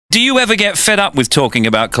Do you ever get fed up with talking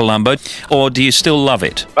about Columbo, or do you still love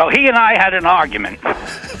it? Well, he and I had an argument.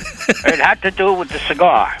 It had to do with the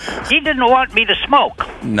cigar. He didn't want me to smoke.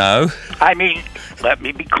 No. I mean, let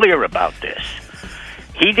me be clear about this.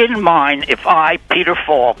 He didn't mind if I, Peter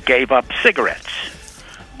Falk, gave up cigarettes,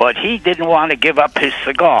 but he didn't want to give up his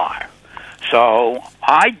cigar. So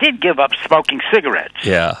I did give up smoking cigarettes.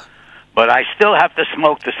 Yeah. But I still have to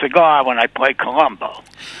smoke the cigar when I play Columbo.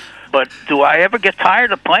 But do I ever get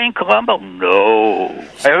tired of playing Columbo? No.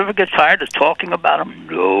 I ever get tired of talking about him?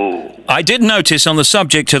 No. I did notice on the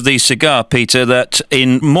subject of the cigar, Peter, that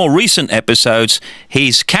in more recent episodes,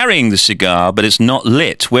 he's carrying the cigar, but it's not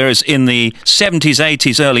lit, whereas in the 70s,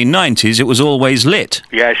 80s, early 90s, it was always lit.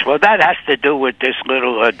 Yes, well, that has to do with this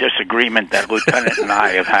little disagreement that Lieutenant and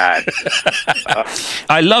I have had.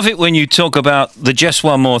 I love it when you talk about the just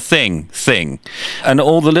one more thing, and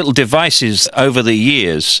all the little devices over the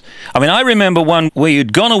years. I mean, I remember one where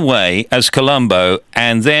you'd gone away as Columbo,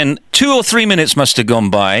 and then 2 or 3 minutes must have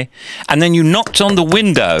gone by, and then you knocked on the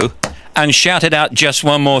window and shouted out just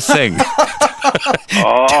one more thing.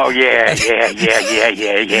 Oh, yeah.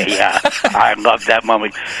 I love that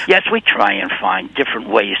moment. Yes, we try and find different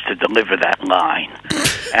ways to deliver that line.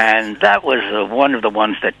 And that was one of the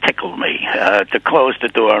ones that tickled me, to close the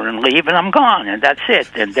door and leave, and I'm gone, and that's it.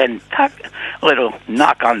 And then a little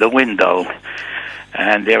knock on the window,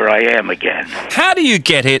 and there I am again. How do you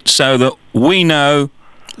get it so that we know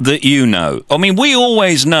that you know? I mean, we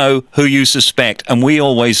always know who you suspect, and we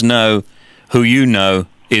always know who you know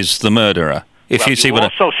is the murderer. If you see what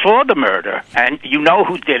also saw the murder, and you know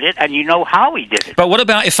who did it, and you know how he did it. But what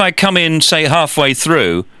about if I come in, say, halfway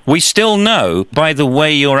through? We still know, by the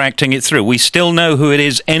way you're acting it through, we still know who it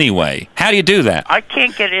is anyway. How do you do that? I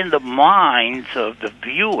can't get in the minds of the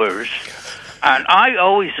viewers, and I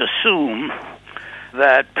always assume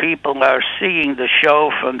that people are seeing the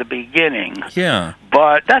show from the beginning. Yeah.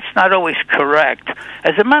 But that's not always correct.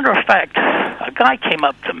 As a matter of fact, a guy came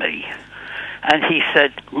up to me, and he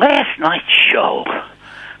said, "Last night's show,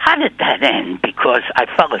 how did that end? Because I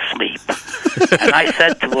fell asleep." And I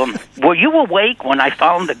said to him, "Were you awake when I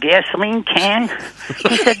found the gasoline can?"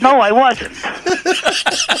 He said, "No, I wasn't."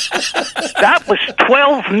 That was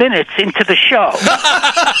 12 minutes into the show.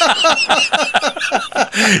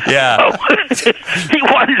 Yeah. He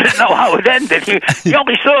wanted to know how it ended. He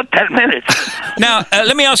only saw 10 minutes. Now,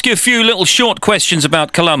 let me ask you a few little short questions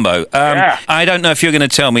about Columbo. Yeah. I don't know if you're going to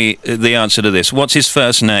tell me the answer to this. What's his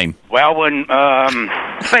first name? Well, when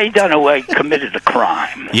Faye Dunaway committed a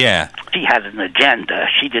crime, Yeah. she had an agenda.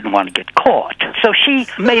 She didn't want to get caught. So she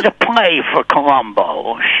made a play for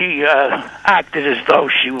Columbo. She acted as though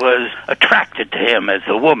she was attracted to him as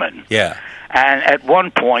a woman. Yeah. And at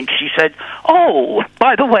one point she said, "Oh,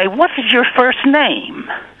 by the way, what is your first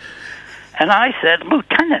name?" And I said,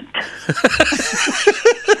 "Lieutenant."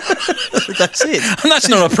 That's it. And that's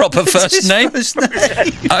not a proper first name.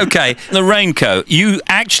 Okay, the raincoat. You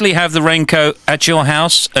actually have the raincoat at your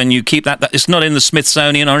house, and you keep that. It's not in the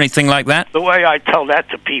Smithsonian or anything like that? The way I tell that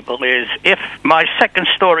to people is, if my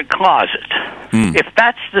second-story closet, if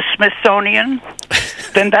that's the Smithsonian,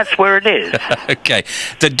 then that's where it is. Okay.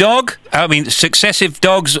 The dog, I mean, successive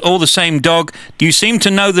dogs, all the same dog. You seem to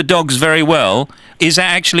know the dogs very well. Is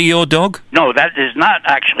that actually your dog? No, that is not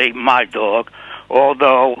actually my dog,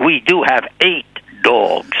 although we do have 8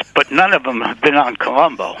 dogs, but none of them have been on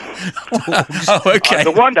Columbo. Oh, okay.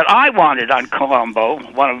 The one that I wanted on Columbo,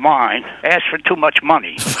 one of mine, asked for too much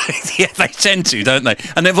money. Yeah, they tend to, don't they?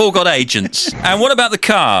 And they've all got agents. And what about the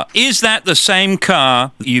car? Is that the same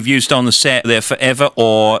car you've used on the set there forever,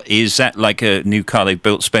 or is that like a new car they've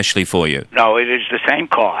built specially for you? No, it is the same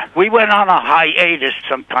car. We went on a hiatus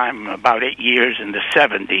sometime about 8 years in the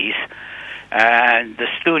 70s, and the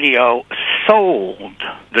studio sold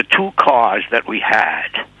the 2 cars that we had.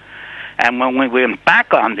 And when we went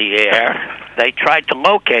back on the air, they tried to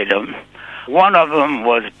locate them. One of them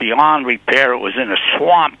was beyond repair. It was in a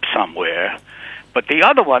swamp somewhere. But the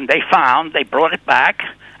other one they found, they brought it back,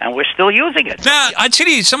 and we're still using it. Now, I tell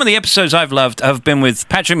you, some of the episodes I've loved have been with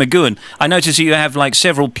Patrick McGoohan. I notice you have like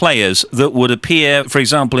several players that would appear, for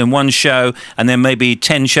example, in one show, and then maybe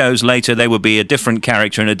 10 shows later they would be a different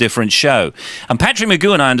character in a different show. And Patrick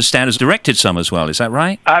McGoohan, I understand, has directed some as well. Is that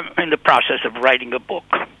right? I'm in the process of writing a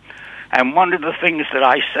book. And one of the things that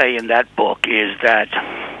I say in that book is that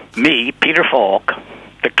me, Peter Falk,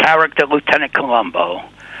 the character Lieutenant Columbo,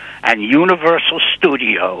 and Universal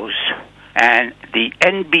Studios and the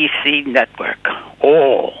NBC network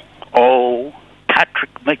all owe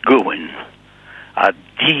Patrick McGoohan a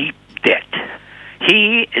deep debt.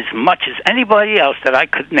 He, as much as anybody else that I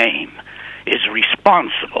could name, is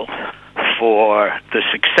responsible for the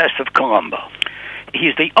success of Columbo.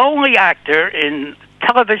 He's the only actor in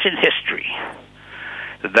television history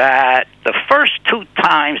that the first 2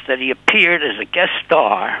 times that he appeared as a guest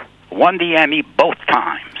star won the Emmy both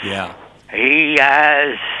times. Yeah. He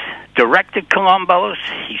has directed Columbos,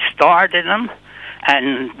 he starred in them,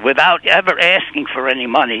 and without ever asking for any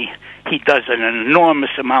money, he does an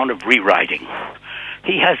enormous amount of rewriting.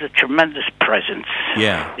 He has a tremendous presence.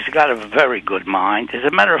 Yeah. He's got a very good mind. As a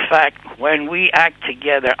matter of fact, when we act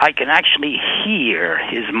together, I can actually hear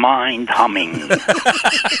his mind humming.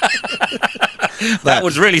 That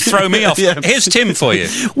would really throw me off. Yeah. Here's Tim for you.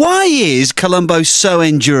 Why is Columbo so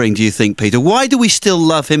enduring, do you think, Peter? Why do we still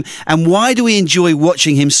love him, and why do we enjoy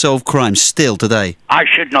watching him solve crimes still today? I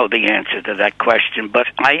should know the answer to that question, but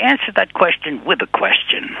I answer that question with a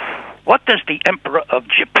question. What does the Emperor of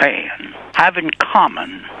Japan have in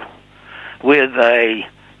common with a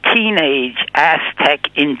teenage Aztec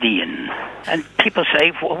Indian? And people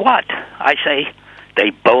say, well, what? I say, they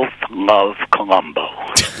both love Columbo.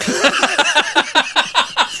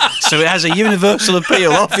 So it has a universal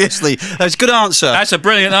appeal, obviously. That's a good answer. That's a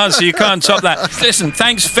brilliant answer. You can't top that. Listen,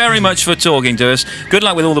 thanks very much for talking to us. Good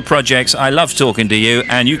luck with all the projects. I love talking to you.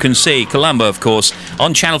 And you can see Columbo, of course,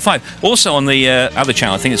 on Channel 5. Also on the other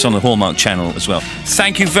channel. I think it's on the Hallmark channel as well.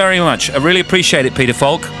 Thank you very much. I really appreciate it, Peter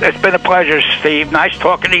Falk. It's been a pleasure, Steve. Nice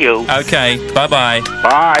talking to you. Okay. Bye-bye.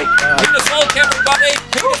 Bye. Peter Falk, everybody.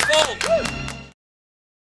 Peter Falk.